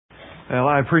Well,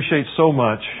 I appreciate so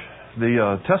much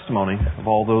the testimony of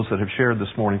all those that have shared this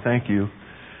morning. Thank you.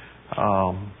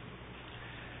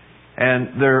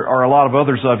 And there are a lot of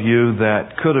others of you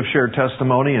that could have shared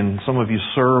testimony, and some of you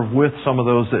serve with some of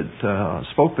those that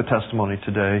spoke the testimony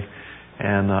today.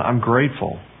 And I'm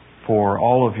grateful for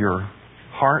all of your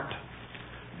heart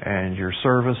and your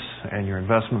service and your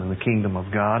investment in the kingdom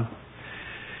of God.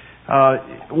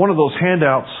 One of those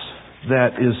handouts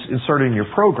that is inserted in your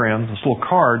program, this little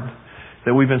card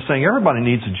that we've been saying, everybody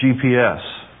needs a GPS.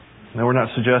 Now, we're not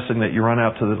suggesting that you run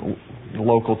out to the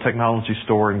local technology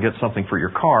store and get something for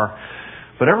your car,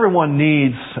 but everyone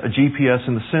needs a GPS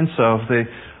in the sense of they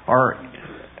are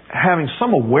having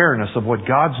some awareness of what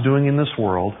God's doing in this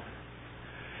world,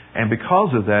 and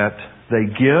because of that, they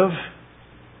give,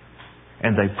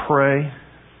 and they pray,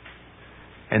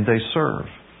 and they serve.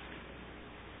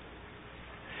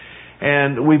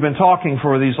 And we've been talking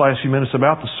for these last few minutes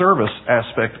about the service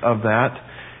aspect of that.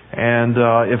 And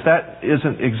if that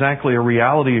isn't exactly a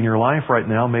reality in your life right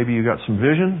now, maybe you got some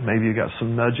vision, maybe you got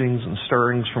some nudgings and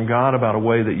stirrings from God about a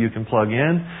way that you can plug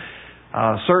in.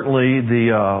 Certainly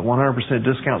the 100%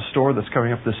 discount store that's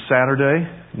coming up this Saturday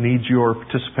needs your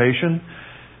participation.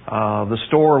 The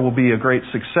store will be a great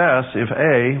success if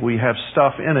A, we have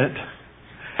stuff in it,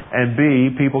 and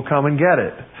B, people come and get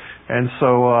it. And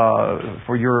so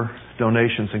for your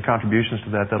donations and contributions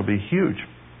to that, that'll be huge.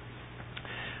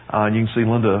 And you can see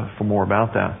Linda for more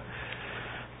about that.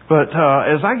 But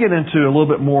as I get into a little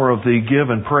bit more of the give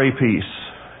and pray piece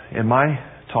in my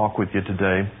talk with you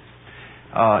today,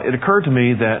 it occurred to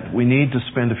me that we need to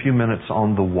spend a few minutes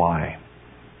on the why.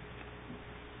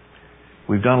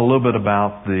 We've done a little bit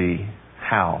about the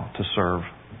how to serve,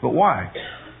 but why?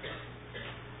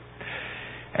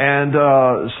 And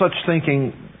such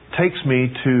thinking takes me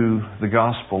to the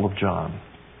Gospel of John.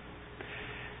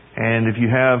 And if you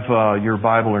have your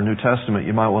Bible or New Testament,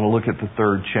 you might want to look at the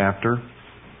 3rd chapter.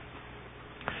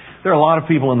 There are a lot of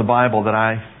people in the Bible that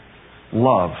I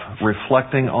love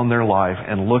reflecting on their life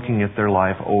and looking at their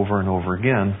life over and over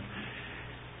again.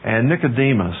 And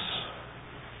Nicodemus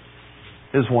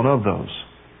is one of those.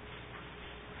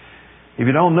 If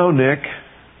you don't know Nick,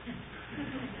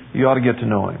 you ought to get to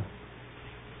know him.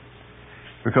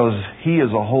 Because he is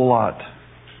a whole lot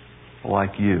like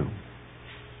you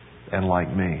and like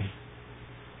me.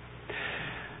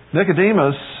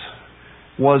 Nicodemus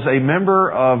was a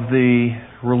member of the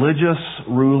religious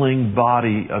ruling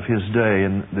body of his day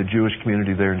in the Jewish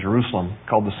community there in Jerusalem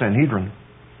called the Sanhedrin.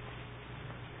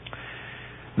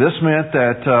 This meant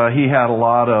that he had a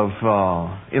lot of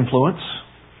influence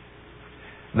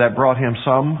that brought him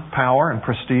some power and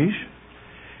prestige.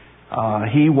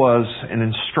 He was an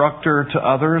instructor to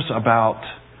others about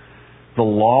the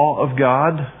law of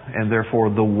God and therefore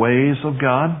the ways of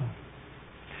God.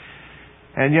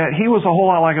 And yet he was a whole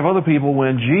lot like of other people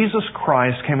when Jesus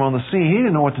Christ came on the scene. He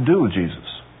didn't know what to do with Jesus.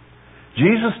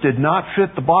 Jesus did not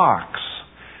fit the box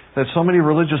that so many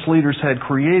religious leaders had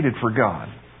created for God.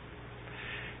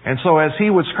 And so as he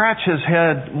would scratch his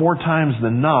head more times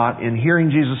than not in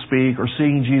hearing Jesus speak or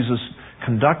seeing Jesus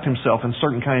conduct himself in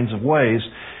certain kinds of ways,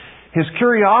 his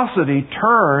curiosity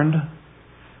turned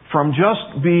from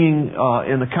just being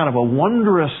in a kind of a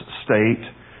wondrous state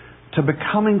to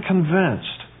becoming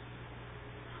convinced.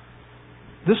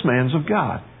 This man's of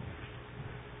God.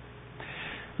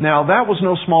 Now, that was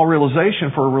no small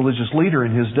realization for a religious leader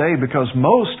in his day because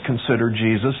most considered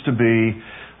Jesus to be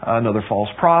another false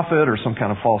prophet or some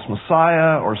kind of false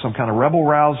Messiah or some kind of rebel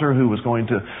rouser who was going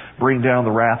to bring down the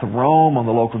wrath of Rome on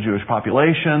the local Jewish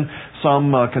population.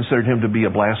 Some considered him to be a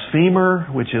blasphemer,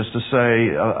 which is to say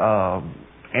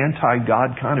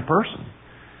anti-God kind of person.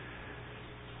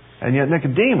 And yet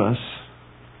Nicodemus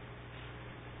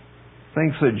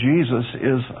thinks that Jesus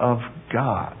is of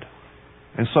God.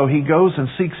 And so he goes and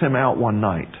seeks him out one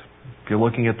night. If you're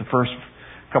looking at the first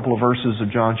couple of verses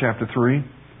of John chapter 3.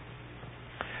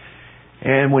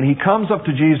 And when he comes up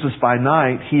to Jesus by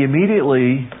night, he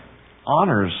immediately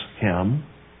honors him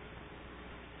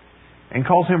and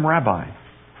calls him Rabbi,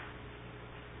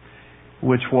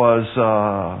 which was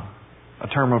a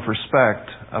term of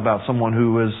respect about someone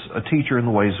who is a teacher in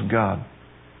the ways of God.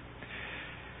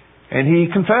 And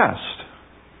he confessed,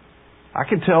 I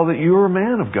can tell that you are a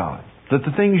man of God, that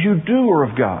the things you do are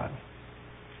of God.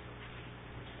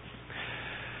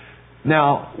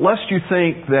 Now, lest you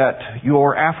think that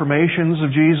your affirmations of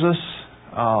Jesus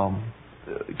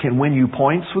can win you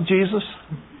points with Jesus,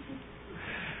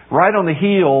 right on the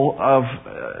heel of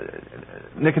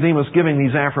Nicodemus giving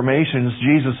these affirmations,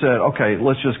 Jesus said, okay,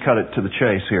 let's just cut it to the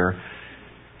chase here.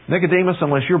 Nicodemus,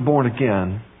 unless you're born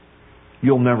again,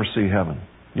 you'll never see heaven.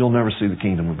 You'll never see the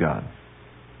kingdom of God.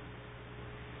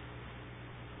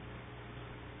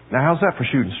 Now, how's that for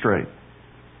shooting straight?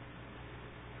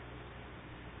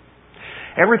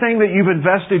 Everything that you've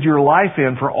invested your life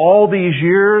in for all these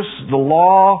years, the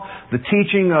law, the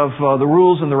teaching of the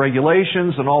rules and the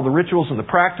regulations and all the rituals and the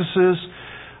practices,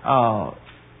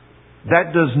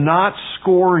 that does not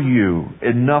score you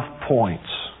enough points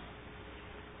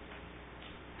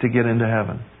to get into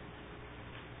heaven.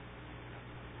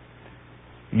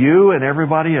 You and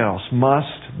everybody else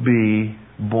must be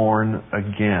born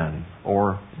again,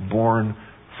 or born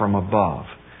from above.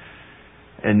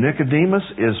 And Nicodemus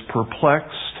is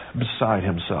perplexed beside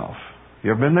himself.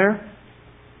 You ever been there?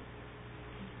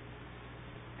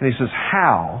 And he says,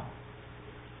 how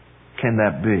can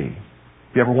that be?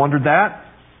 You ever wondered that?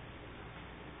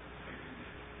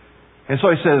 And so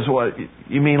he says, well,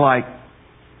 you mean like,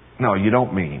 no, you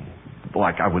don't mean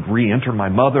like I would re-enter my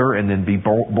mother and then be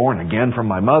born again from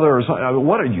my mother or something.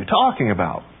 What are you talking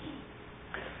about?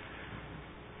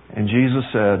 And Jesus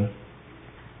said,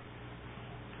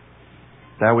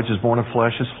 that which is born of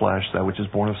flesh is flesh, that which is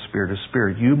born of spirit is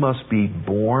spirit. You must be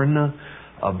born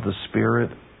of the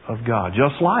Spirit of God.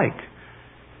 Just like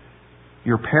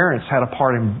your parents had a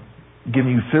part in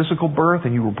giving you physical birth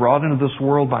and you were brought into this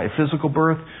world by a physical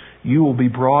birth, you will be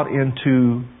brought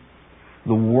into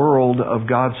the world of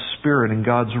God's Spirit and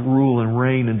God's rule and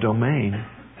reign and domain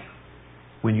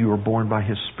when you are born by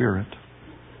His Spirit.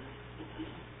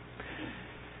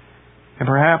 And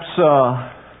perhaps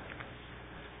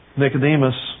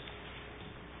Nicodemus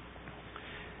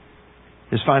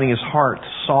is finding his heart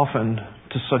softened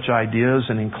to such ideas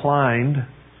and inclined.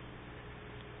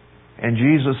 And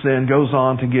Jesus then goes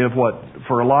on to give what,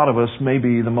 for a lot of us, may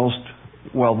be the most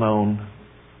well-known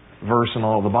verse in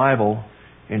all of the Bible,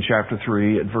 in chapter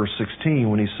 3 at verse 16,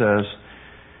 when He says,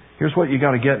 here's what you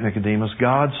got to get, Nicodemus.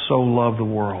 God so loved the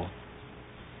world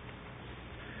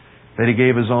that He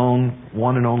gave His own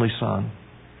one and only Son,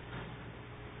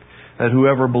 that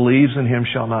whoever believes in Him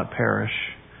shall not perish,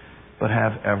 but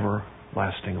have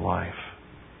everlasting life.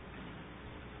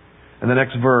 In the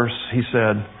next verse, He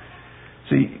said,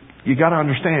 see, you got to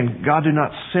understand, God did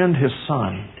not send His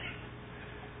Son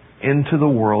into the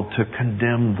world to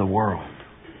condemn the world,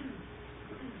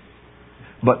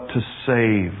 but to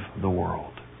save the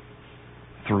world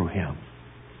through Him.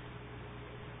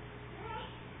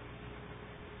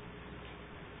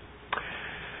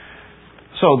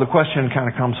 So the question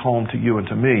kind of comes home to you and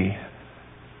to me.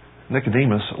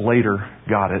 Nicodemus later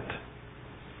got it.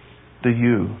 Do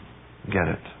you get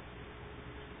it?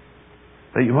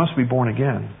 That you must be born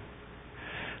again.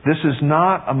 This is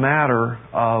not a matter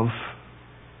of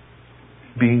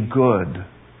being good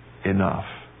enough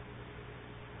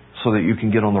so that you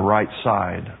can get on the right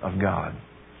side of God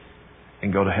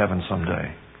and go to heaven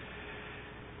someday.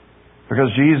 Because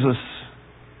Jesus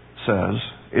says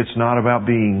it's not about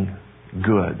being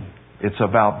good. It's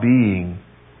about being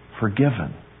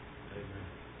forgiven.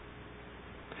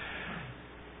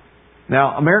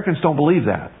 Now, Americans don't believe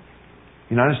that.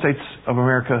 United States of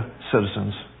America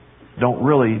citizens don't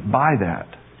really buy that.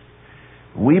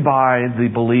 We buy the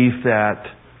belief that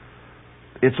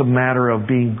it's a matter of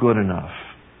being good enough.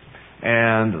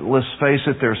 And let's face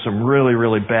it, there's some really,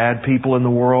 really bad people in the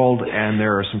world, and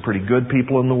there are some pretty good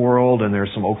people in the world, and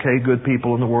there's some okay good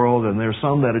people in the world, and there's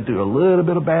some that do a little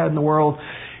bit of bad in the world.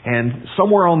 And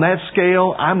somewhere on that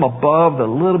scale, I'm above the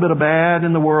little bit of bad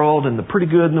in the world and the pretty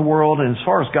good in the world. And as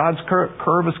far as God's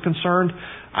curve is concerned,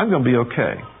 I'm going to be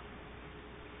okay.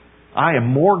 I am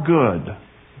more good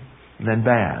than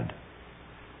bad.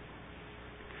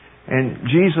 And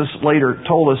Jesus later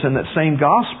told us in that same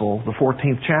gospel, the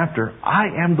 14th chapter, I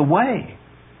am the way.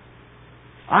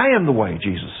 I am the way,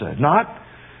 Jesus said. Not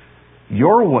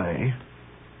your way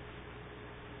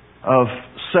of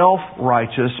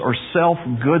self-righteous or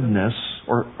self-goodness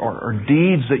or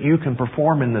deeds that you can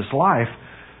perform in this life.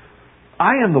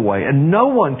 I am the way, and no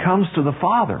one comes to the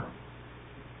Father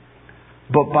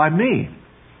but by me.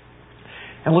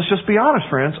 And let's just be honest,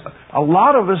 friends, a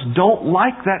lot of us don't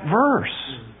like that verse.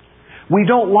 We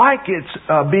don't like it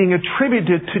being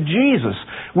attributed to Jesus.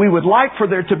 We would like for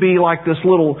there to be like this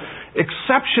little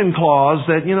exception clause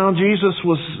that, Jesus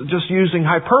was just using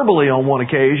hyperbole on one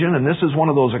occasion and this is one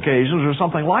of those occasions or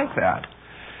something like that.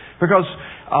 Because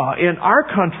in our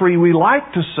country we like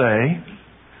to say,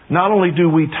 not only do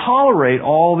we tolerate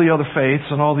all the other faiths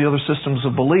and all the other systems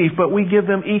of belief, but we give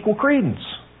them equal credence.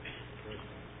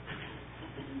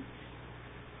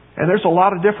 And there's a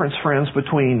lot of difference, friends,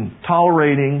 between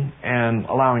tolerating and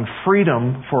allowing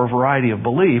freedom for a variety of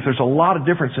belief. There's a lot of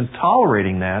difference in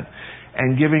tolerating that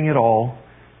and giving it all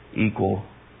equal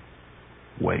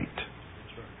weight.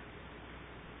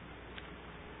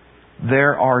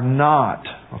 There are not,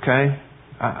 okay?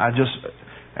 I just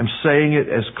am saying it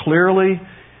as clearly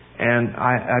and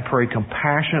I pray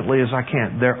compassionately as I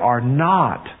can. There are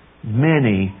not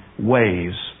many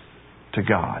ways to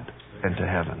God and to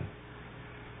heaven.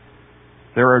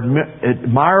 There are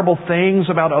admirable things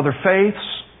about other faiths.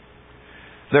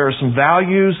 There are some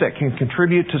values that can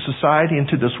contribute to society and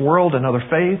to this world and other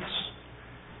faiths.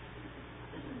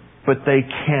 But they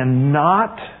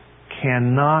cannot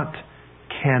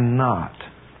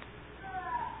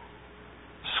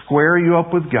square you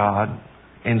up with God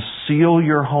and seal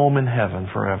your home in heaven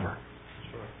forever.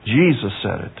 Jesus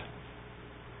said it.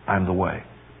 I'm the way.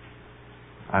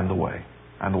 I'm the way.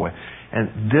 I'm the way.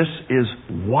 And this is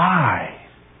why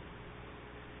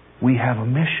we have a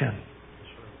mission.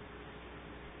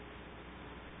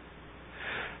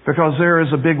 Because there is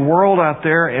a big world out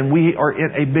there and we are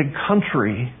in a big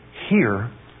country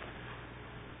here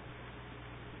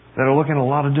that are looking at a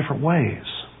lot of different ways.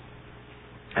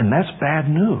 And that's bad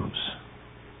news.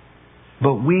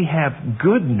 But we have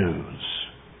good news.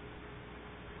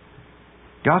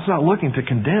 God's not looking to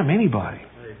condemn anybody.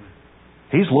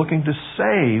 He's looking to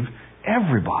save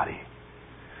everybody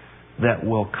that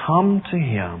will come to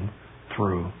Him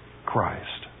through Christ.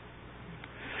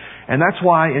 And that's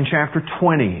why in chapter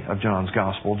 20 of John's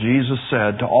Gospel, Jesus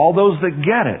said, to all those that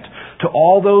get it, to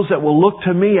all those that will look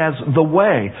to me as the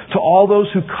way, to all those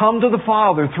who come to the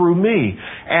Father through me,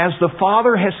 as the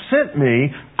Father has sent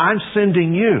me, I'm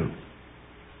sending you.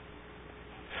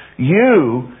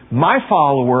 You, my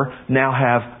follower, now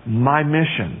have my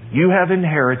mission. You have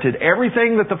inherited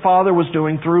everything that the Father was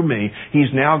doing through me.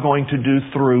 He's now going to do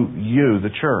through you,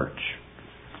 the church.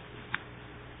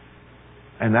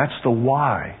 And that's the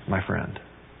why, my friend.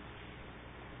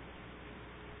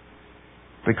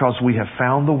 Because we have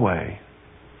found the way,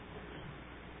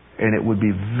 and it would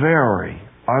be very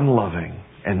unloving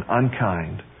and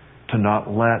unkind to not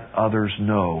let others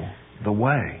know the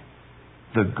way,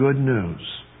 the good news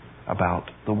about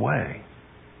the way.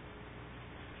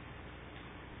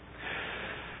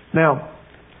 Now,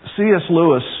 C.S.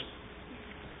 Lewis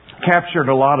captured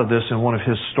a lot of this in one of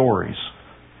his stories.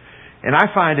 And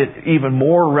I find it even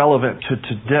more relevant to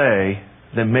today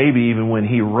than maybe even when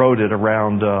he wrote it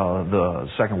around the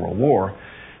Second World War,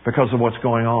 because of what's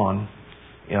going on,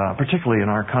 particularly in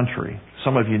our country.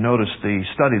 Some of you noticed the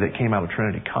study that came out of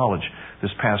Trinity College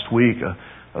this past week,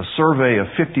 a survey of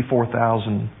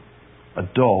 54,000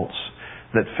 adults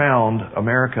that found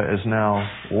America is now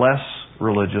less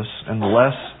religious and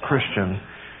less Christian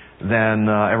than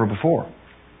ever before.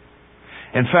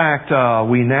 In fact,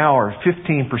 we now are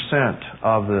 15%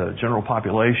 of the general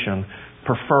population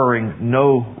preferring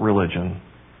no religion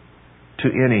to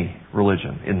any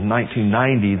religion. In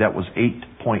 1990, that was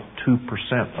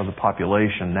 8.2% of the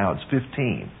population. Now it's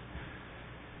 15%.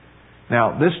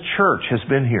 Now, this church has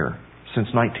been here since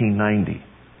 1990.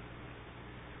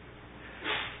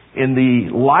 In the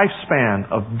lifespan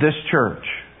of this church,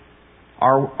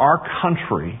 our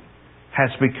country has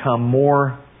become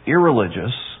more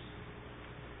irreligious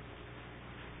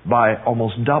by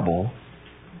almost double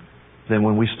than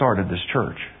when we started this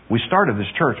church. We started this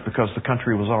church because the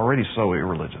country was already so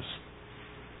irreligious.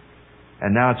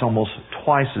 And now it's almost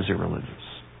twice as irreligious.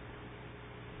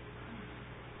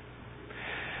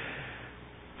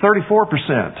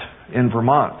 34% in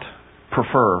Vermont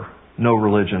prefer no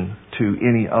religion to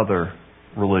any other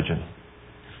religion.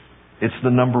 It's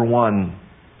the number one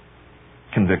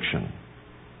conviction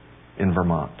in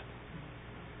Vermont.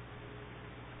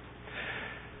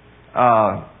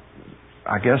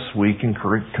 I guess we can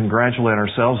congratulate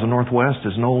ourselves. The Northwest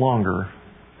is no longer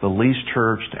the least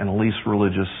churched and least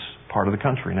religious part of the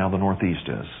country. Now the Northeast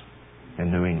is,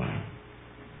 in New England,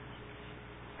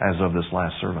 as of this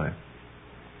last survey.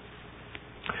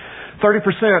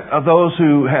 30% of those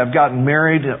who have gotten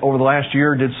married over the last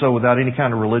year did so without any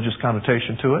kind of religious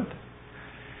connotation to it.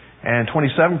 And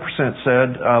 27%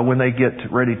 said when they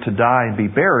get ready to die and be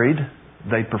buried,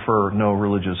 they prefer no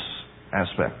religious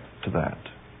aspect to that.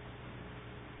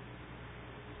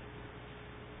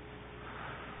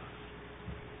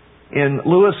 In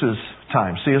Lewis's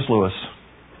time, C.S. Lewis,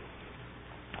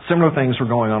 similar things were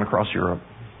going on across Europe.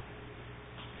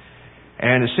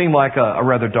 And it seemed like a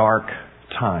rather dark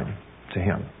time to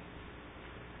him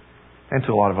and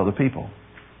to a lot of other people.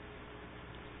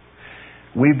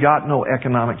 We've got no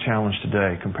economic challenge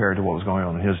today compared to what was going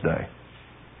on in his day.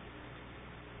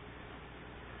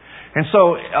 And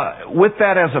so, with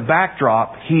that as a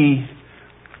backdrop, he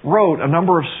wrote a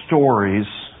number of stories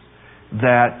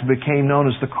that became known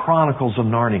as the Chronicles of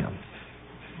Narnia.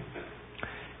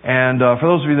 And for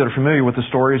those of you that are familiar with the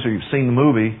stories or you've seen the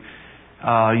movie,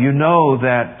 you know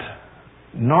that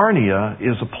Narnia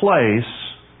is a place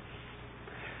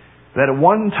that at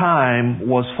one time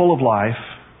was full of life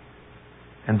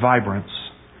and vibrance,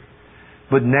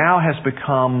 but now has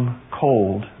become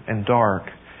cold and dark.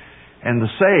 And the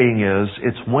saying is,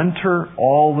 it's winter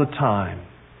all the time,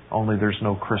 only there's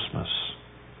no Christmas.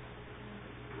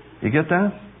 You get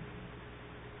that?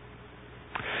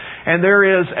 And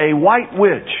there is a white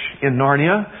witch in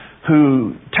Narnia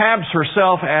who tabs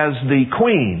herself as the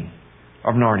queen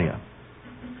of Narnia.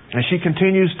 And she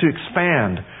continues to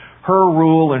expand her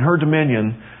rule and her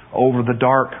dominion over the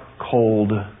dark,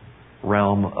 cold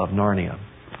realm of Narnia.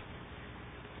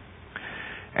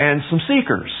 And some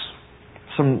seekers,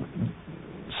 some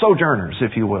sojourners,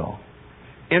 if you will,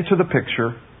 enter the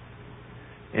picture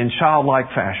in childlike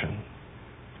fashion.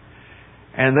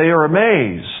 And they are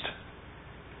amazed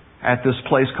at this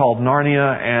place called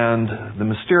Narnia and the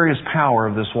mysterious power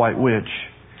of this white witch.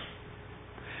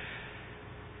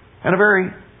 And a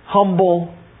very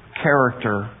humble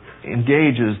character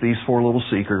engages these four little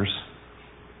seekers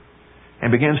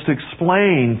and begins to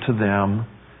explain to them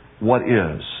what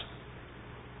is.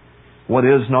 What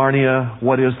is Narnia?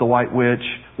 What is the White Witch?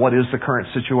 What is the current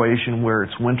situation where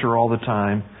it's winter all the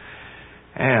time?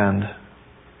 And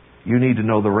you need to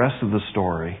know the rest of the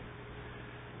story.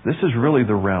 This is really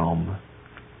the realm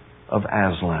of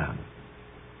Aslan.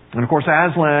 And of course,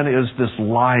 Aslan is this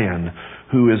lion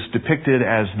who is depicted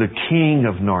as the king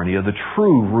of Narnia, the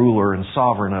true ruler and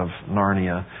sovereign of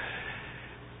Narnia.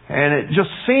 And it just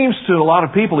seems to a lot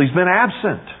of people he's been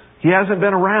absent. He hasn't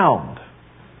been around.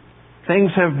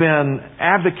 Things have been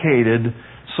abdicated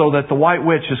so that the White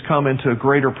Witch has come into a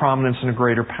greater prominence and a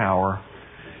greater power.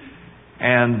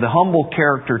 And the humble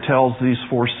character tells these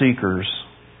four seekers,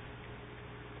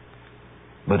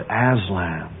 but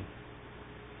Aslan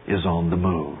is on the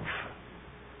move.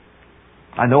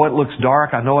 I know it looks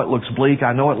dark, I know it looks bleak,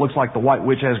 I know it looks like the White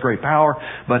Witch has great power,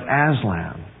 but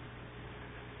Aslan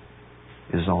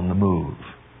is on the move.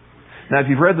 Now, if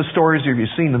you've read the stories or if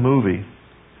you've seen the movie,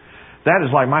 that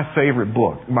is like my favorite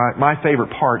book, my favorite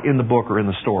part in the book or in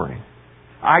the story.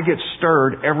 I get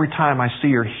stirred every time I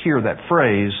see or hear that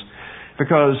phrase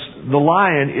because the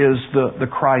lion is the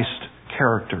Christ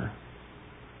character.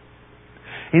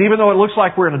 And even though it looks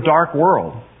like we're in a dark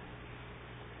world,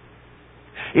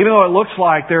 even though it looks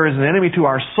like there is an enemy to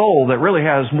our soul that really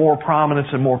has more prominence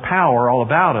and more power all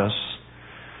about us,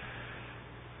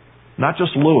 not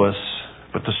just Lewis,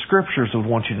 but the Scriptures would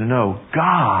want you to know,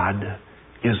 God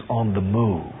is on the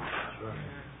move.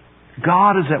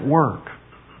 God is at work.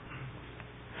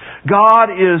 God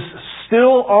is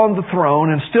still on the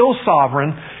throne and still sovereign.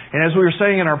 And as we were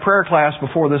saying in our prayer class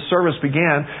before this service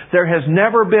began, there has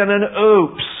never been an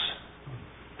oops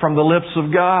from the lips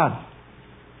of God.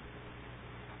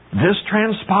 This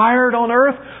transpired on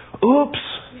earth? Oops.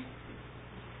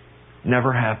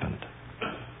 Never happened.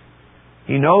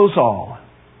 He knows all.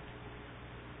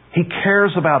 He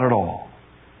cares about it all.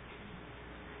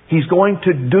 He's going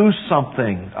to do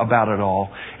something about it all.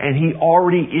 And He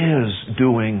already is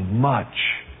doing much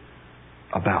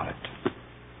about it.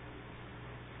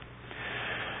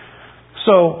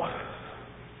 So,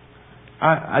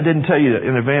 I didn't tell you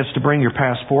in advance to bring your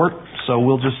passport, so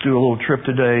we'll just do a little trip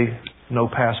today, no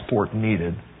passport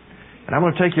needed. And I'm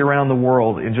going to take you around the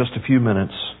world in just a few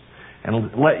minutes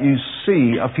and let you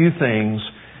see a few things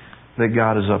that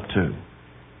God is up to.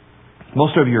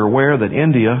 Most of you are aware that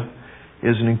India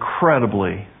is an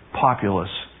incredibly populous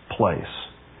place.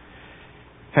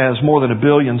 Has more than 1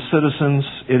 billion citizens.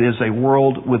 It is a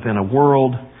world within a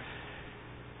world.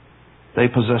 They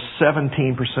possess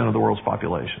 17% of the world's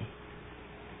population.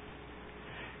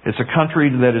 It's a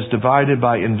country that is divided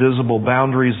by invisible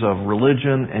boundaries of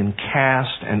religion and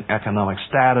caste and economic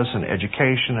status and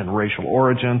education and racial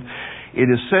origin. It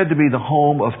is said to be the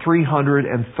home of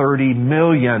 330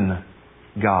 million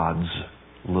gods,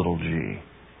 little g.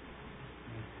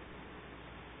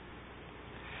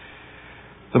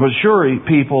 The Bajpuri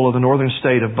people of the northern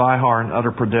state of Bihar and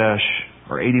Uttar Pradesh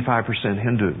are 85%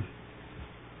 Hindu.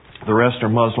 The rest are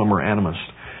Muslim or animist.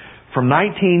 From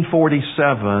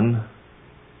 1947,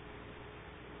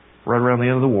 right around the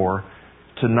end of the war,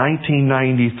 to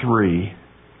 1993,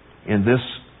 in this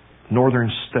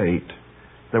northern state,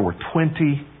 there were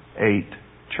 28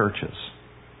 churches.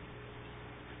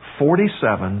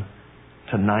 47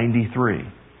 to 93.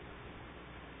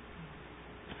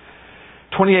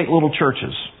 28 little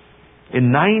churches.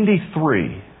 In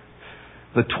 93,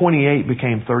 the 28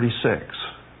 became 36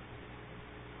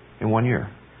 in 1 year.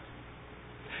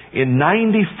 In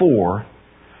 94,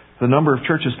 the number of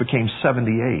churches became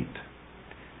 78.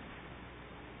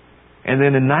 And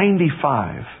then in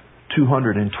 95,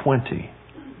 220.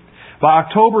 By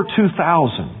October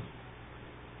 2000,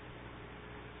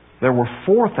 there were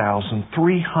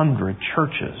 4,300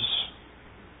 churches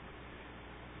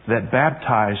that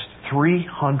baptized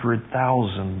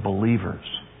 300,000 believers.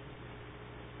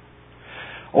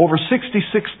 Over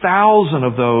 66,000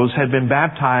 of those had been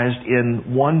baptized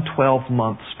in one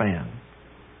 12-month span.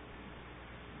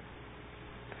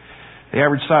 The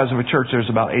average size of a church there is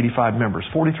about 85 members.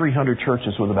 4,300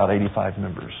 churches with about 85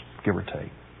 members, give or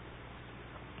take.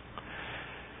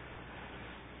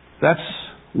 That's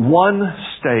one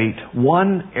state,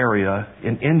 one area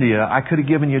in India. I could have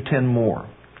given you 10 more.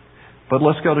 But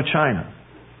let's go to China.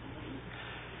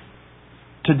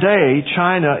 Today,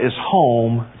 China is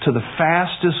home to the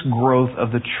fastest growth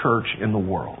of the church in the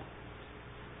world.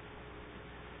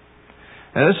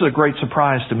 And this is a great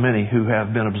surprise to many who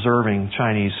have been observing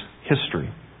Chinese history.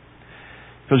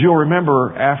 Because you'll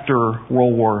remember after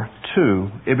World War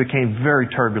II, it became very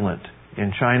turbulent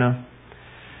in China.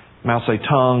 Mao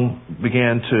Zedong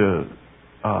began to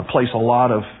place a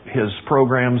lot of his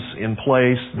programs in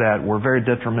place that were very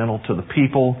detrimental to the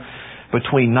people.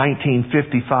 Between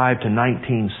 1955 to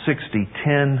 1960,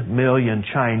 10 million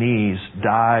Chinese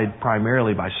died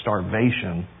primarily by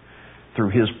starvation through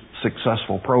his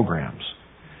successful programs.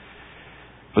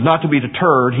 But not to be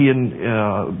deterred, he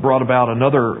brought about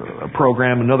another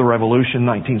program, another revolution,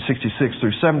 1966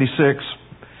 through 76.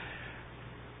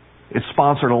 It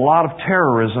sponsored a lot of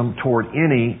terrorism toward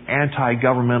any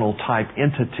anti-governmental type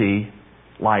entity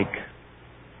like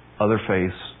other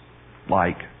faiths,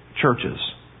 like churches.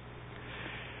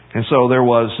 And so there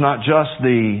was not just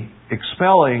the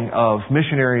expelling of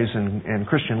missionaries and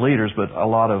Christian leaders, but a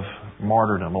lot of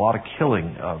martyrdom, a lot of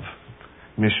killing of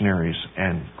missionaries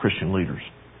and Christian leaders.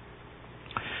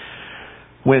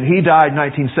 When he died in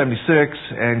 1976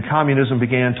 and communism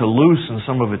began to loosen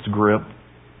some of its grip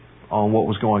on what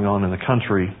was going on in the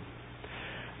country,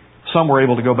 some were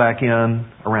able to go back in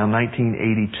around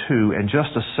 1982 and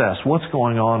just assess what's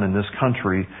going on in this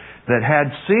country that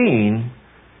had seen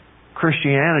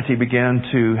Christianity begin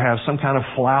to have some kind of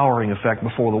flowering effect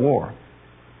before the war.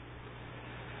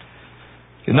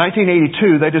 In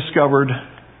 1982, they discovered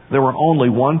there were only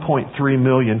 1.3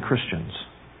 million Christians.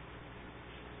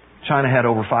 China had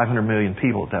over 500 million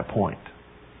people at that point.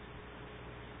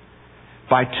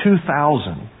 By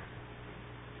 2000,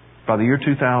 by the year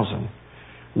 2000,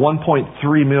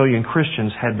 1.3 million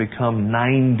Christians had become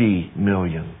 90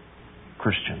 million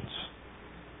Christians.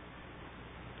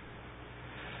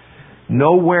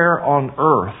 Nowhere on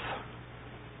earth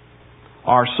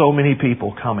are so many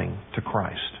people coming to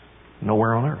Christ.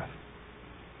 Nowhere on earth.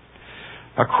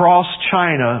 Across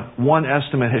China, one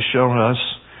estimate has shown us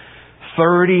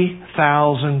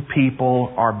 30,000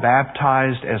 people are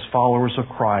baptized as followers of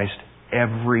Christ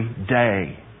every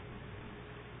day.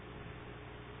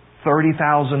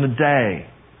 30,000 a day.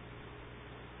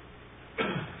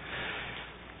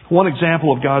 One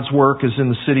example of God's work is in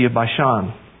the city of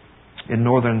Baishan in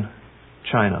northern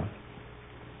China.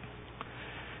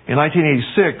 In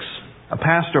 1986, a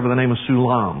pastor by the name of Su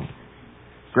Lam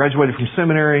graduated from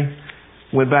seminary,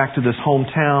 went back to this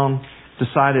hometown,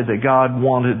 decided that God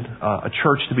wanted a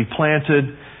church to be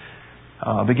planted,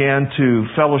 began to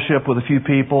fellowship with a few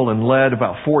people and led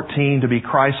about 14 to be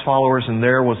Christ followers, and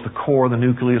there was the core, the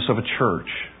nucleus of a church.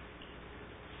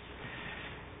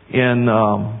 In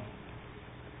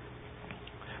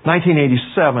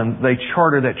 1987, they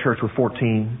chartered that church with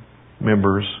 14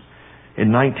 members.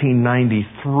 In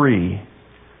 1993,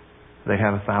 they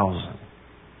had 1,000.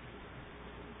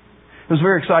 It was a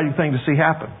very exciting thing to see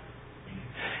happen.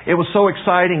 It was so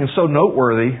exciting and so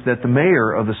noteworthy that the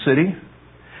mayor of the city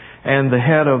and the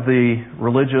head of the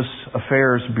Religious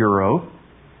Affairs Bureau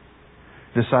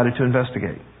decided to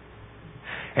investigate.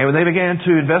 And when they began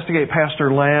to investigate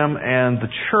Pastor Lam and the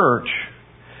church,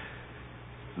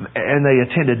 and they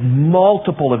attended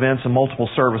multiple events and multiple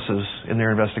services in their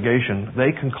investigation,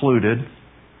 they concluded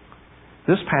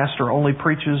this pastor only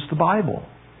preaches the Bible.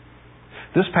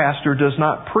 This pastor does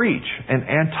not preach an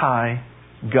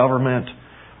anti-government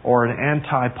or an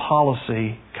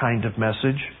anti-policy kind of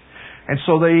message. And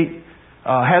so they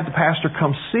had the pastor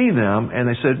come see them, and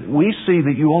they said, "We see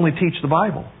that you only teach the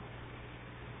Bible."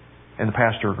 And the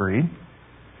pastor agreed.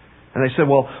 And they said,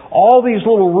 "Well, all these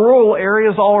little rural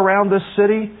areas all around this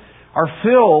city are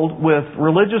filled with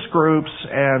religious groups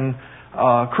and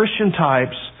Christian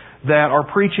types that are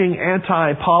preaching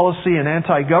anti-policy and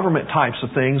anti-government types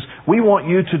of things. We want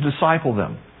you to disciple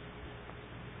them."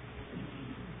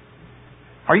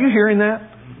 Are you hearing that?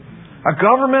 A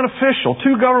government official,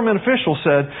 two government officials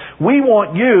said, "We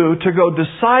want you to go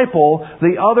disciple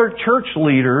the other church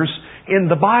leaders in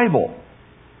the Bible."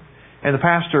 And the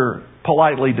pastor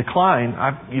politely declined.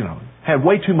 Had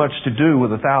way too much to do with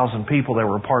 1,000 people that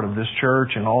were a part of this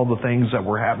church and all the things that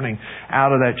were happening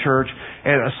out of that church.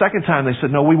 And a second time they said,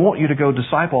 no, we want you to go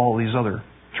disciple all these other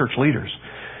church leaders.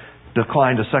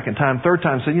 Declined a second time. Third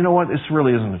time said, you know what, this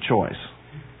really isn't a choice.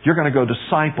 You're going to go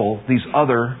disciple these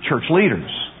other church leaders.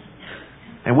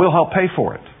 And we'll help pay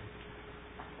for it.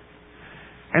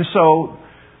 And so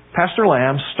Pastor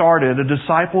Lamb started a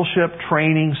discipleship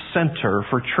training center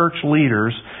for church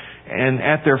leaders. And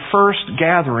at their first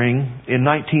gathering in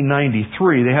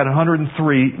 1993, they had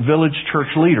 103 village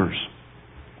church leaders.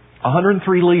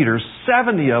 103 leaders,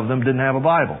 70 of them didn't have a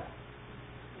Bible.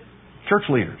 Church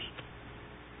leaders.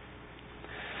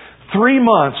 3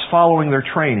 months following their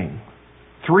training,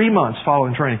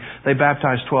 they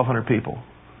baptized 1,200 people.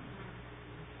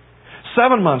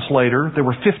 7 months later, there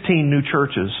were 15 new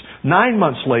churches. 9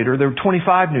 months later, there were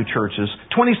 25 new churches.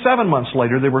 27 months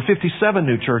later, there were 57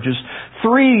 new churches.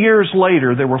 3 years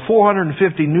later, there were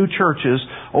 450 new churches,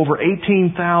 over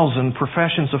 18,000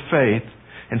 professions of faith,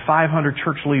 and 500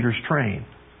 church leaders trained.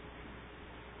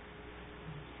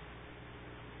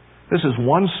 This is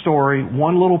one story,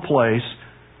 one little place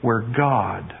where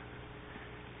God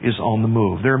is on the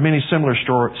move. There are many similar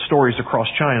stories across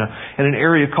China. In an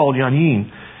area called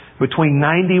Yanyin, between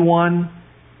 91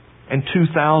 and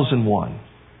 2001,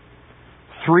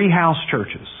 3 house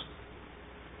churches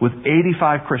with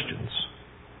 85 Christians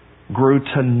grew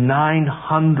to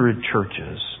 900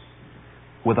 churches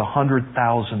with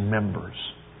 100,000 members.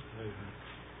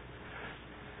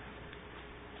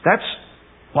 That's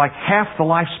like half the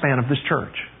lifespan of this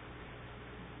church.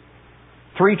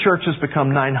 3 churches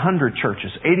become 900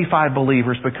 churches. 85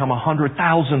 believers become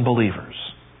 100,000 believers.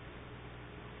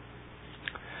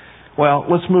 Well,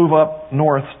 let's move up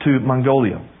north to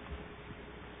Mongolia.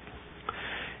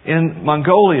 In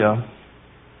Mongolia,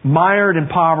 mired in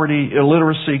poverty,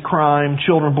 illiteracy, crime,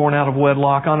 children born out of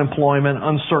wedlock, unemployment,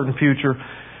 uncertain future,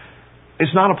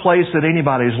 it's not a place that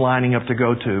anybody is lining up to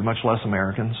go to, much less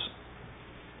Americans.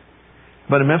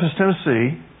 But in Memphis,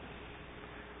 Tennessee,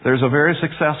 there's a very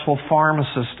successful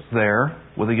pharmacist there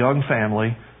with a young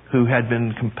family who had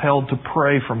been compelled to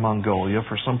pray for Mongolia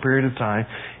for some period of time.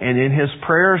 And in his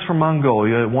prayers for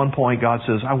Mongolia, at one point God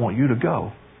says, I want you to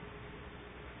go.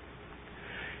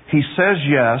 He says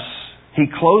yes. He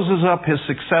closes up his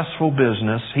successful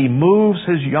business. He moves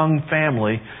his young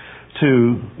family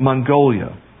to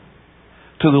Mongolia,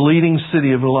 to the leading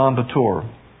city of Ulaanbaatar.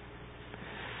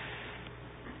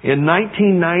 In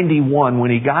 1991,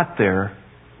 when he got there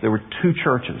were 2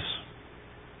 churches.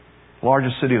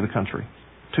 Largest city of the country.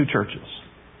 2 churches.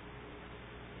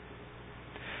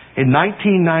 In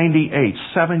 1998,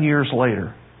 7 years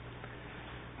later,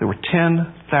 there were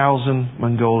 10,000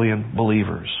 Mongolian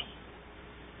believers.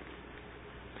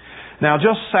 Now,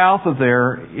 just south of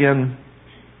there in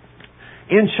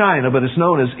China, but it's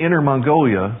known as Inner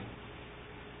Mongolia,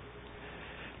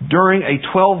 during a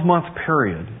 12-month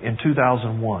period in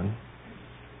 2001,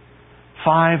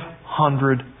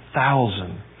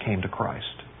 500,000 came to Christ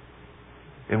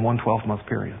in one 12-month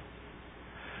period.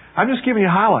 I'm just giving you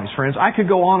highlights, friends. I could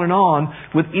go on and on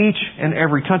with each and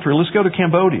every country. Let's go to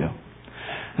Cambodia.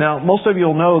 Now, most of you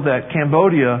will know that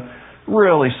Cambodia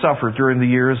really suffered during the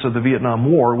years of the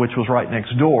Vietnam War, which was right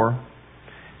next door.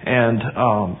 And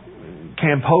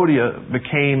Cambodia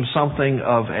became something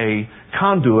of a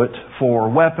conduit for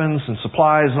weapons and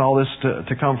supplies and all this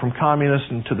to come from communists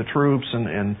and to the troops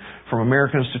and from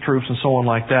Americans to troops and so on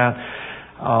like that.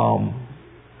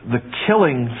 The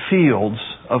killing fields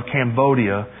of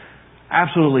Cambodia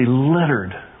absolutely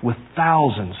littered with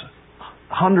thousands,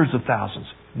 hundreds of thousands,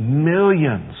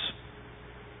 millions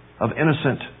of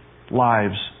innocent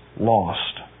lives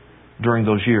lost during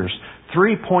those years.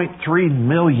 3.3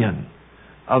 million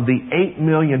of the 8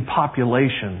 million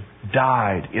population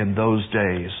died in those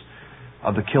days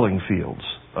of the killing fields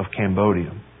of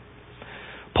Cambodia.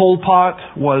 Pol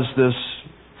Pot was this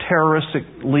terroristic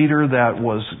leader that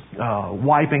was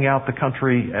wiping out the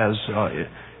country as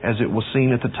it was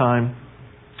seen at the time.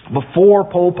 Before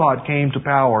Pol Pot came to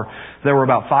power, there were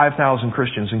about 5,000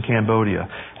 Christians in Cambodia.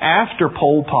 After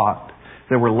Pol Pot,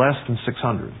 there were less than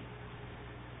 600.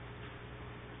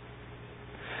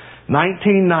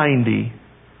 1990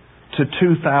 to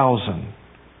 2000,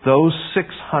 those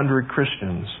 600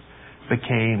 Christians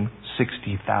became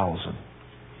 60,000.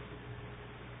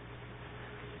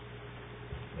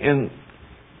 In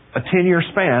a 10-year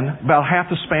span, about half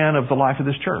the span of the life of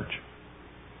this church.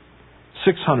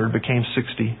 600 became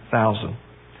 60,000.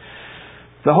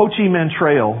 The Ho Chi Minh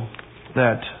Trail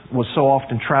that was so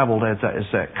often traveled as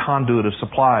that conduit of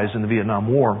supplies in the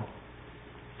Vietnam War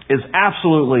is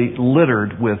absolutely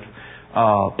littered with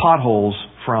potholes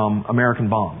from American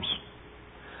bombs.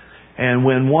 And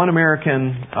when one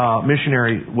American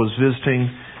missionary was visiting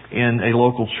in a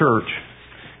local church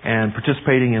and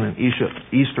participating in an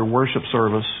Easter worship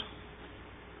service,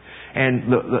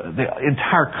 and the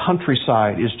entire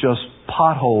countryside is just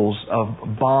potholes of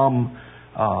bomb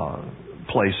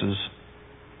places,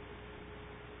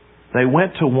 they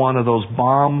went to one of those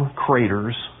bomb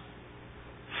craters,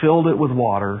 filled it with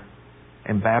water,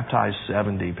 and baptized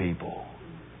 70 people.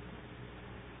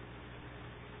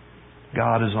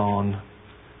 God is on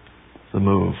the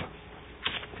move.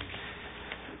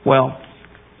 Well,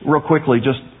 real quickly,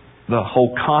 just the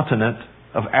whole continent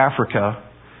of Africa.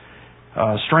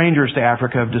 Strangers to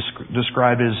Africa have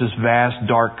described it as this vast,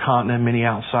 dark continent. Many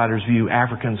outsiders view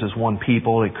Africans as one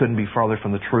people. It couldn't be farther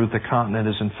from the truth. The continent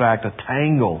is, in fact, a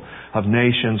tangle of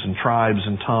nations and tribes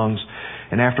and tongues.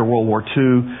 And after World War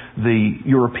II, the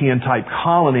European-type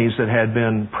colonies that had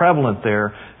been prevalent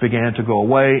there began to go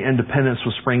away. Independence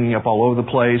was springing up all over the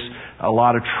place. A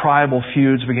lot of tribal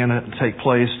feuds began to take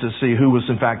place to see who was,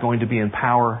 in fact, going to be in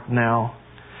power now.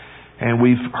 And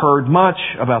we've heard much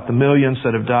about the millions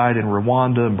that have died in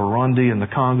Rwanda and Burundi and the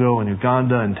Congo and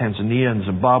Uganda and Tanzania and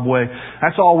Zimbabwe.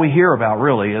 That's all we hear about,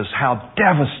 really, is how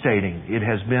devastating it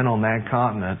has been on that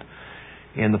continent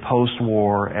in the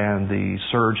post-war and the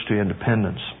surge to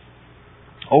independence.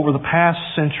 Over the past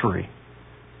century,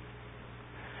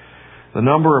 the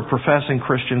number of professing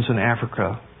Christians in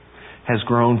Africa has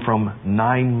grown from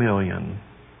 9 million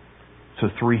to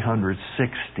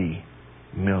 360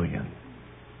 million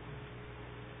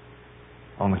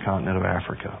on the continent of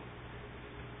Africa.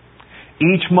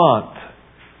 Each month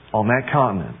on that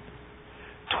continent,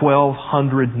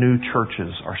 1,200 new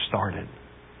churches are started.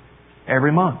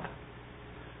 Every month.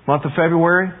 Month of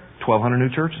February, 1,200 new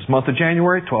churches. Month of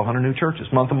January, 1,200 new churches.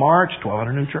 Month of March,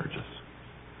 1,200 new churches.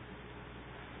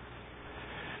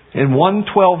 In one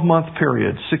 12-month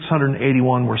period,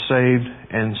 681 were saved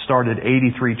and started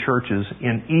 83 churches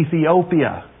in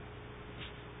Ethiopia.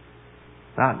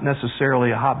 Not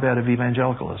necessarily a hotbed of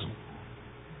evangelicalism.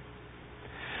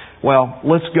 Well,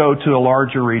 let's go to a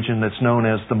larger region that's known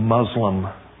as the Muslim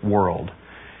world.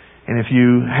 And if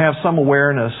you have some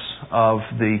awareness of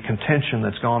the contention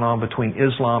that's gone on between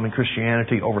Islam and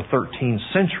Christianity over 13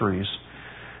 centuries,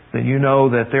 then you know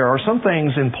that there are some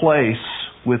things in place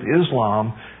with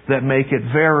Islam that make it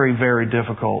very, very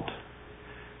difficult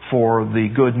for the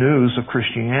good news of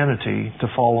Christianity to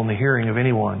fall on the hearing of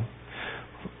anyone.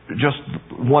 Just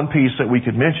one piece that we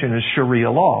could mention is Sharia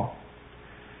law.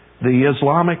 The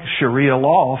Islamic Sharia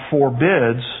law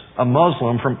forbids a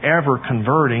Muslim from ever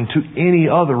converting to any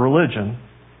other religion,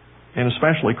 and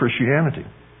especially Christianity.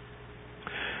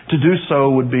 To do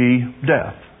so would be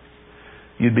death.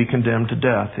 You'd be condemned to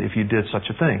death if you did such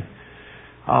a thing.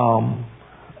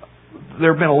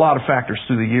 There have been a lot of factors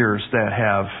through the years that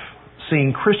have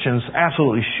seen Christians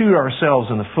absolutely shoot ourselves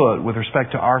in the foot with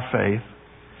respect to our faith,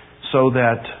 so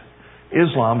that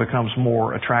Islam becomes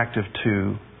more attractive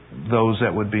to those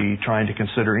that would be trying to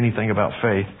consider anything about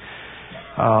faith.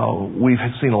 We've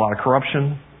seen a lot of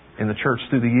corruption in the church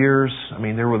through the years. I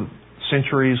mean, there were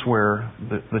centuries where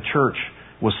the church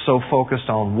was so focused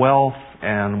on wealth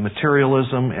and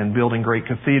materialism and building great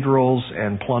cathedrals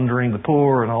and plundering the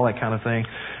poor and all that kind of thing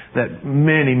that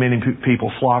many, many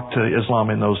people flocked to Islam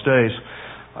in those days.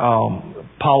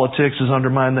 Politics has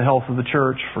undermined the health of the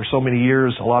church for so many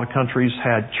years. A lot of countries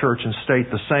had church and state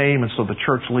the same, and so the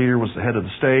church leader was the head of the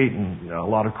state, and a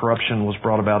lot of corruption was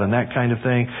brought about in that kind of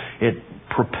thing. It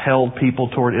propelled people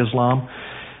toward Islam.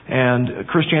 And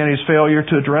Christianity's failure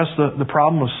to address the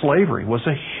problem of slavery was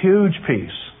a huge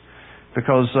piece,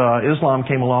 because Islam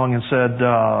came along and said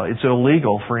it's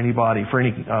illegal for anyone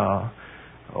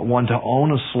to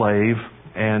own a slave.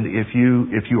 And if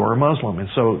you are a Muslim, and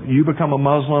so you become a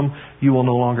Muslim, you will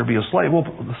no longer be a slave. Well,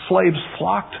 the slaves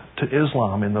flocked to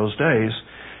Islam in those days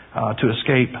to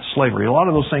escape slavery. A lot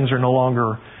of those things are no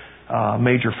longer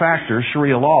major factors.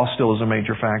 Sharia law still is a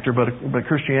major factor, but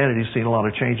Christianity has seen a lot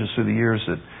of changes through the years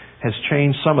that has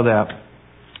changed some of that,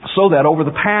 so that over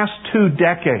the past 2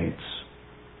 decades,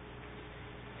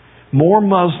 more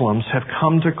Muslims have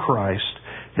come to Christ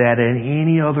than at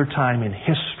any other time in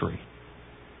history.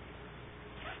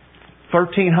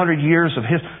 1,300 years of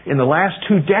history. In the last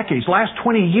 2 decades, last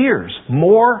 20 years,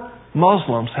 more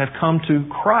Muslims have come to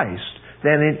Christ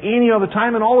than in any other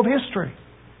time in all of history.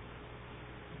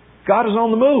 God is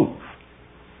on the move.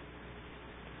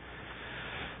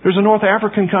 There's a North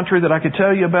African country that I could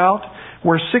tell you about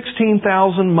where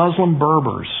 16,000 Muslim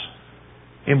Berbers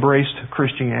embraced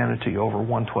Christianity over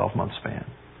one 12-month span.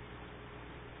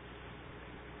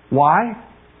 Why?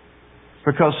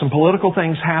 Because some political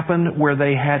things happened where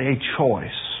they had a choice.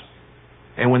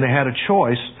 And when they had a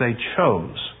choice, they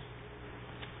chose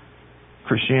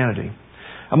Christianity.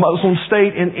 A Muslim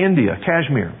state in India,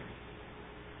 Kashmir,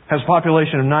 has a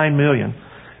population of 9 million.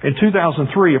 In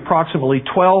 2003, approximately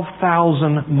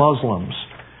 12,000 Muslims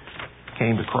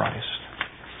came to Christ.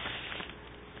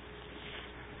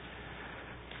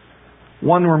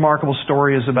 One remarkable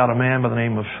story is about a man by the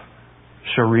name of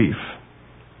Sharif.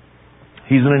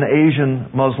 He's in an Asian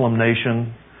Muslim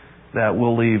nation that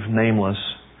we'll leave nameless.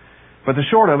 But the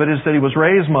short of it is that he was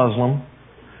raised Muslim,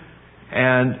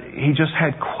 and he just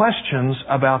had questions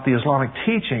about the Islamic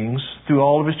teachings through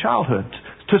all of his childhood.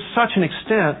 To such an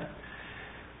extent,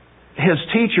 his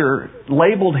teacher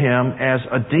labeled him as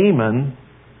a demon,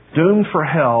 doomed for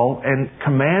hell, and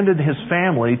commanded his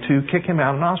family to kick him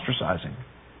out and ostracize him.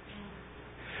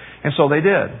 And so they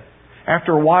did.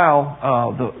 After a while,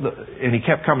 and he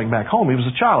kept coming back home. He was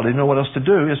a child, didn't know what else to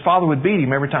do. His father would beat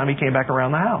him every time he came back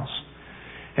around the house.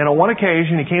 And on one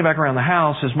occasion, he came back around the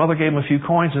house. His mother gave him a few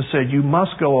coins and said, "You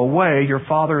must go away. Your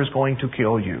father is going to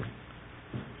kill you."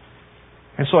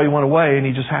 And so he went away, and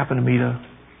he just happened to meet a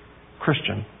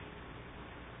Christian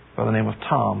by the name of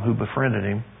Tom, who befriended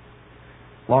him.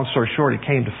 Long story short, he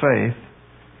came to faith,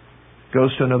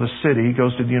 goes to another city,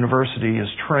 goes to the university, is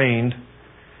trained,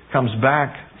 comes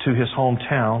back to his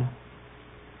hometown,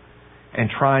 and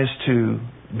tries to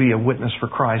be a witness for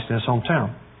Christ in his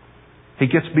hometown. He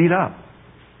gets beat up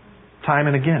time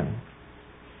and again.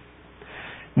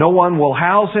 No one will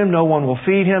house him, no one will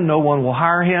feed him, no one will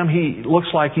hire him. He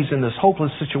looks like he's in this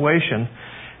hopeless situation.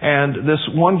 And this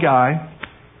one guy,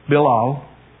 Bilal,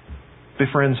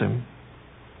 befriends him.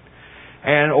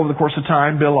 And over the course of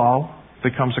time, Bilal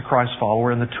becomes a Christ follower,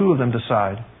 and the two of them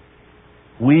decide,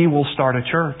 we will start a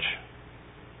church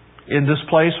in this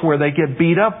place where they get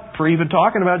beat up for even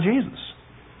talking about Jesus.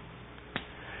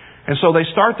 And so they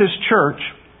start this church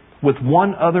with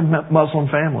one other Muslim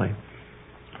family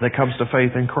that comes to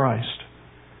faith in Christ.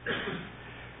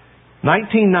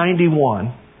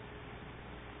 1991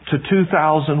 to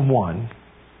 2001,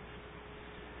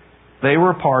 they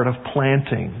were a part of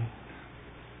planting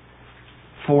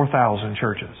 4,000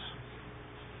 churches.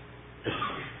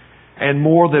 And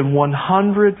more than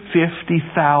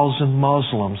 150,000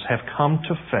 Muslims have come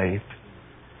to faith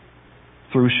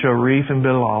through Sharif and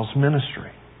Bilal's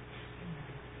ministry.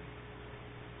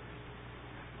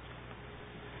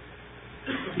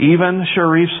 Even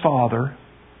Sharif's father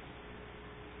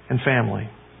and family.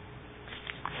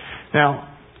 Now,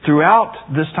 throughout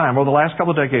this time, over the last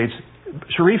couple of decades,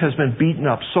 Sharif has been beaten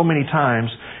up so many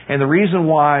times, and the reason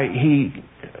why he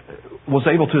was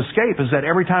able to escape is that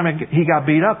every time he got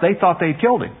beat up, they thought they'd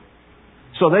killed him.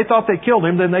 So they thought they killed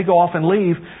him, then they go off and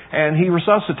leave, and he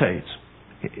resuscitates.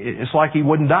 It's like he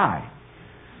wouldn't die.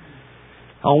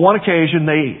 On one occasion,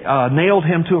 they nailed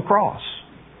him to a cross.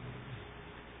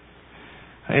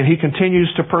 And he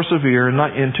continues to persevere.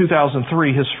 In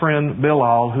 2003, his friend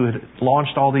Bilal, who had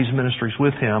launched all these ministries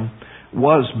with him,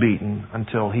 was beaten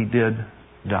until he did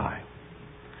die.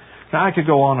 Now, I could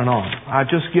go on and on. I've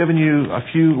just given you a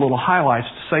few little highlights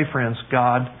to say, friends,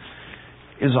 God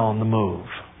is on the move.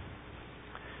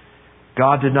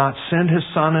 God did not send His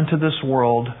Son into this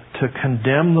world to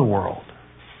condemn the world,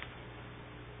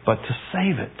 but to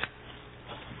save it.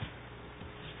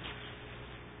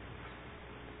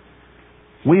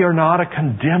 We are not a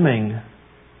condemning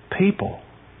people.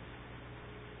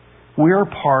 We are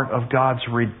part of God's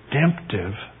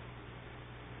redemptive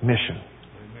mission.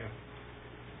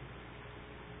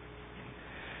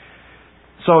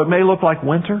 So it may look like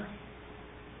winter.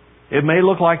 It may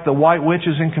look like the white witch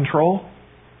is in control.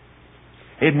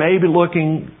 It may be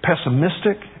looking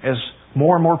pessimistic as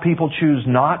more and more people choose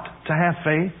not to have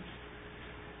faith.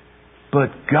 But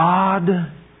God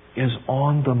is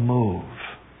on the move.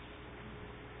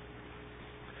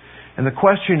 And the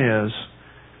question is,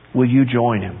 will you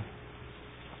join Him?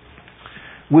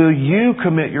 Will you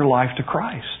commit your life to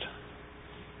Christ?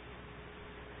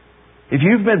 If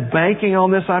you've been banking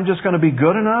on this, I'm just going to be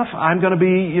good enough, I'm going to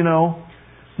be,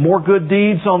 more good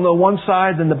deeds on the one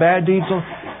side than the bad deeds on...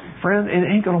 Friend, it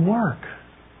ain't going to work.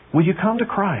 Will you come to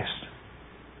Christ?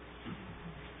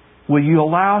 Will you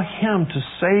allow Him to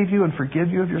save you and forgive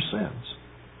you of your sins?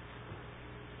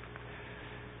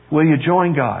 Will you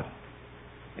join God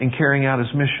in carrying out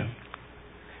His mission?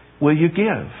 Will you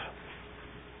give?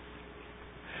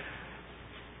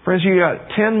 Friends, you got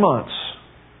 10 months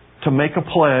to make a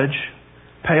pledge,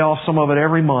 pay off some of it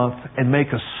every month, and make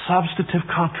a substantive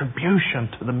contribution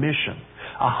to the mission.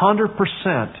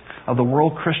 100% of the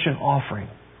World Christian Offering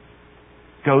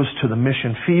goes to the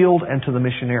mission field and to the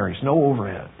missionaries. No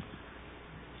overhead.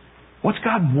 What's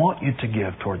God want you to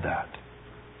give toward that?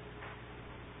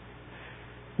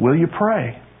 Will you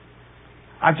pray?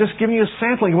 I've just given you a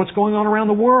sampling of what's going on around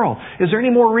the world. Is there any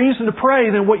more reason to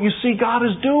pray than what you see God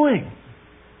is doing?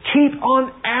 Keep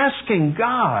on asking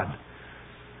God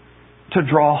to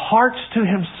draw hearts to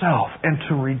Himself and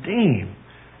to redeem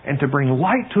and to bring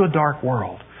light to a dark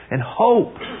world and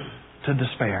hope to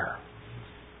despair.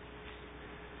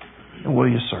 And will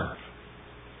you serve?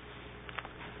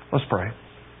 Let's pray.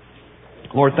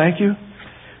 Lord, thank you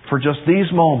for just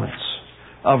these moments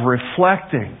of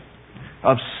reflecting,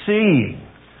 of seeing,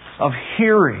 of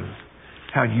hearing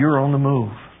how You're on the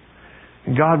move.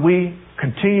 And God, we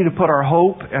continue to put our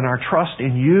hope and our trust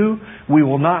in You. We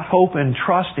will not hope and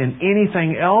trust in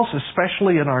anything else,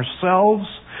 especially in ourselves.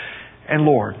 And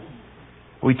Lord,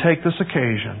 we take this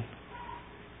occasion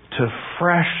to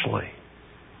freshly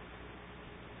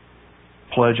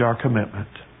pledge our commitment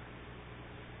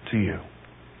to You.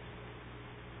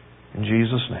 In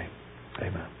Jesus' name,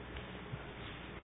 amen.